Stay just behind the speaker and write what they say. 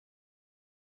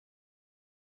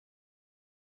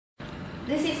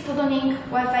This is TOTOLINK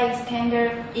Wi-Fi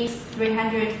extender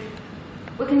EX300.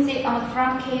 We can see on the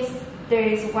front case there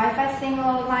is Wi-Fi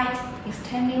signal light,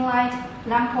 extending light,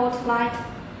 LAN port light,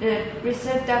 the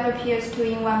reset WPS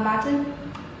 2-in-1 button.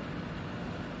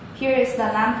 Here is the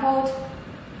LAN port.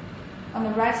 On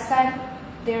the right side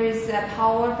there is a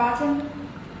power button.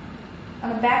 On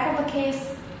the back of the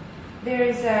case there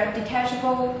is a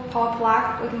detachable power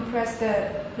plug. We can press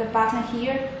the button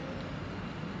here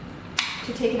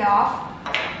to take it off.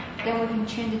 Then we can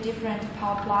change a different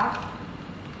power plug.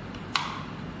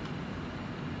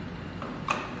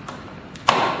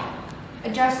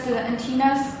 Adjust the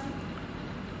antennas.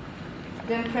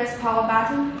 Then press power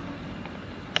button.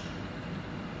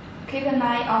 Keep an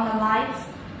eye on the lights.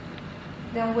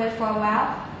 Then wait for a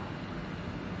while.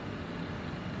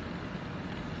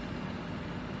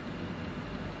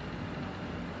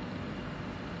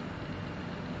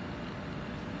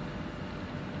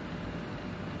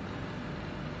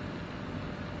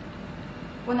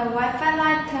 When the Wi-Fi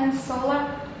light turns solar,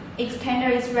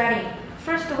 extender is ready.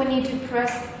 First, we need to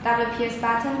press WPS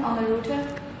button on the router.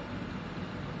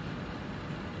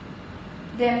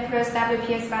 Then press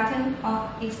WPS button on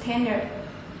extender.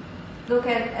 Look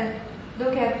at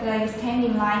the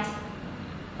extending light.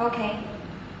 Okay.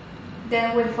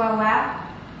 Then wait for a while.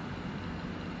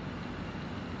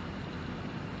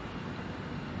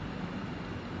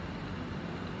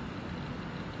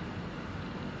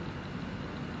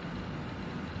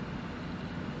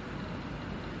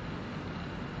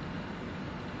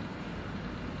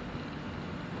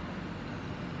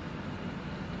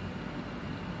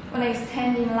 When the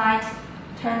extending light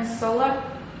turns solar,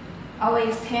 our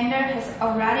extender has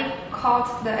already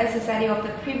caught the SSID of the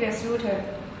previous router.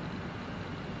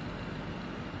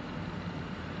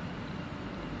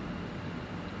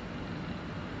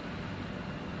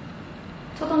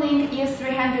 TOTOLINK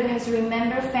EX300 has a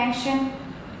remember function.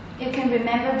 It can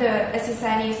remember the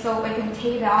SSID so we can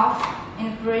take it off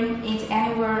and bring it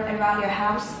anywhere around your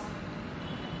house.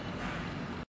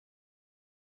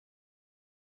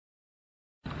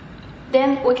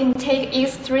 Then we can take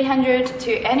EX300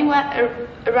 to anywhere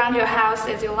around your house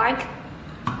as you like.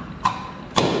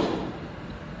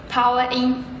 Power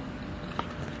in.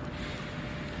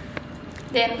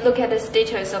 Then look at the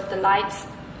status of the lights.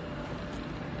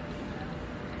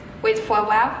 Wait for a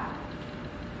while.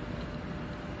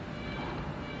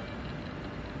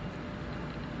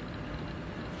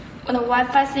 When the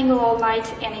Wi-Fi signal light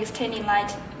and extending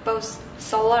light both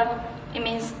solar, it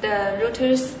means the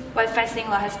router's Wi-Fi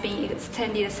signal has been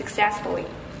extended successfully.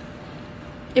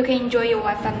 You can enjoy your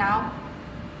Wi-Fi now.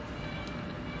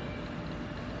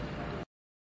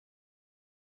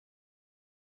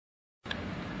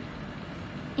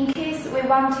 In case we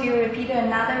want to repeat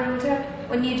another router,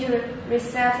 we need to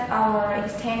reset our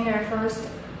extender first.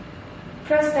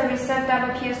 Press the reset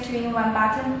WPS 2-in-1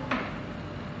 button.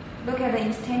 Look at the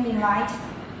extending light.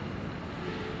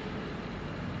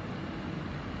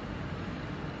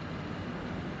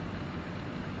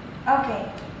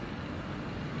 Okay.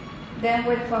 Then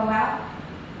wait for a while.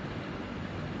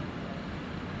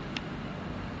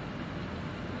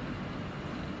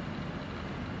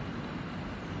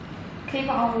 Keep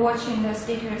on watching the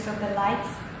status of the lights.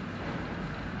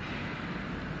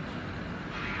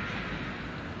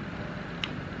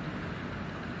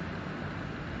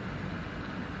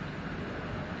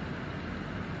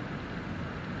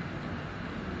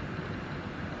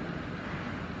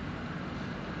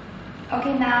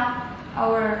 Okay, now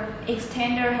our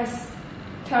extender has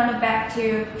turned back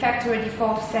to factory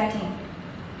default setting.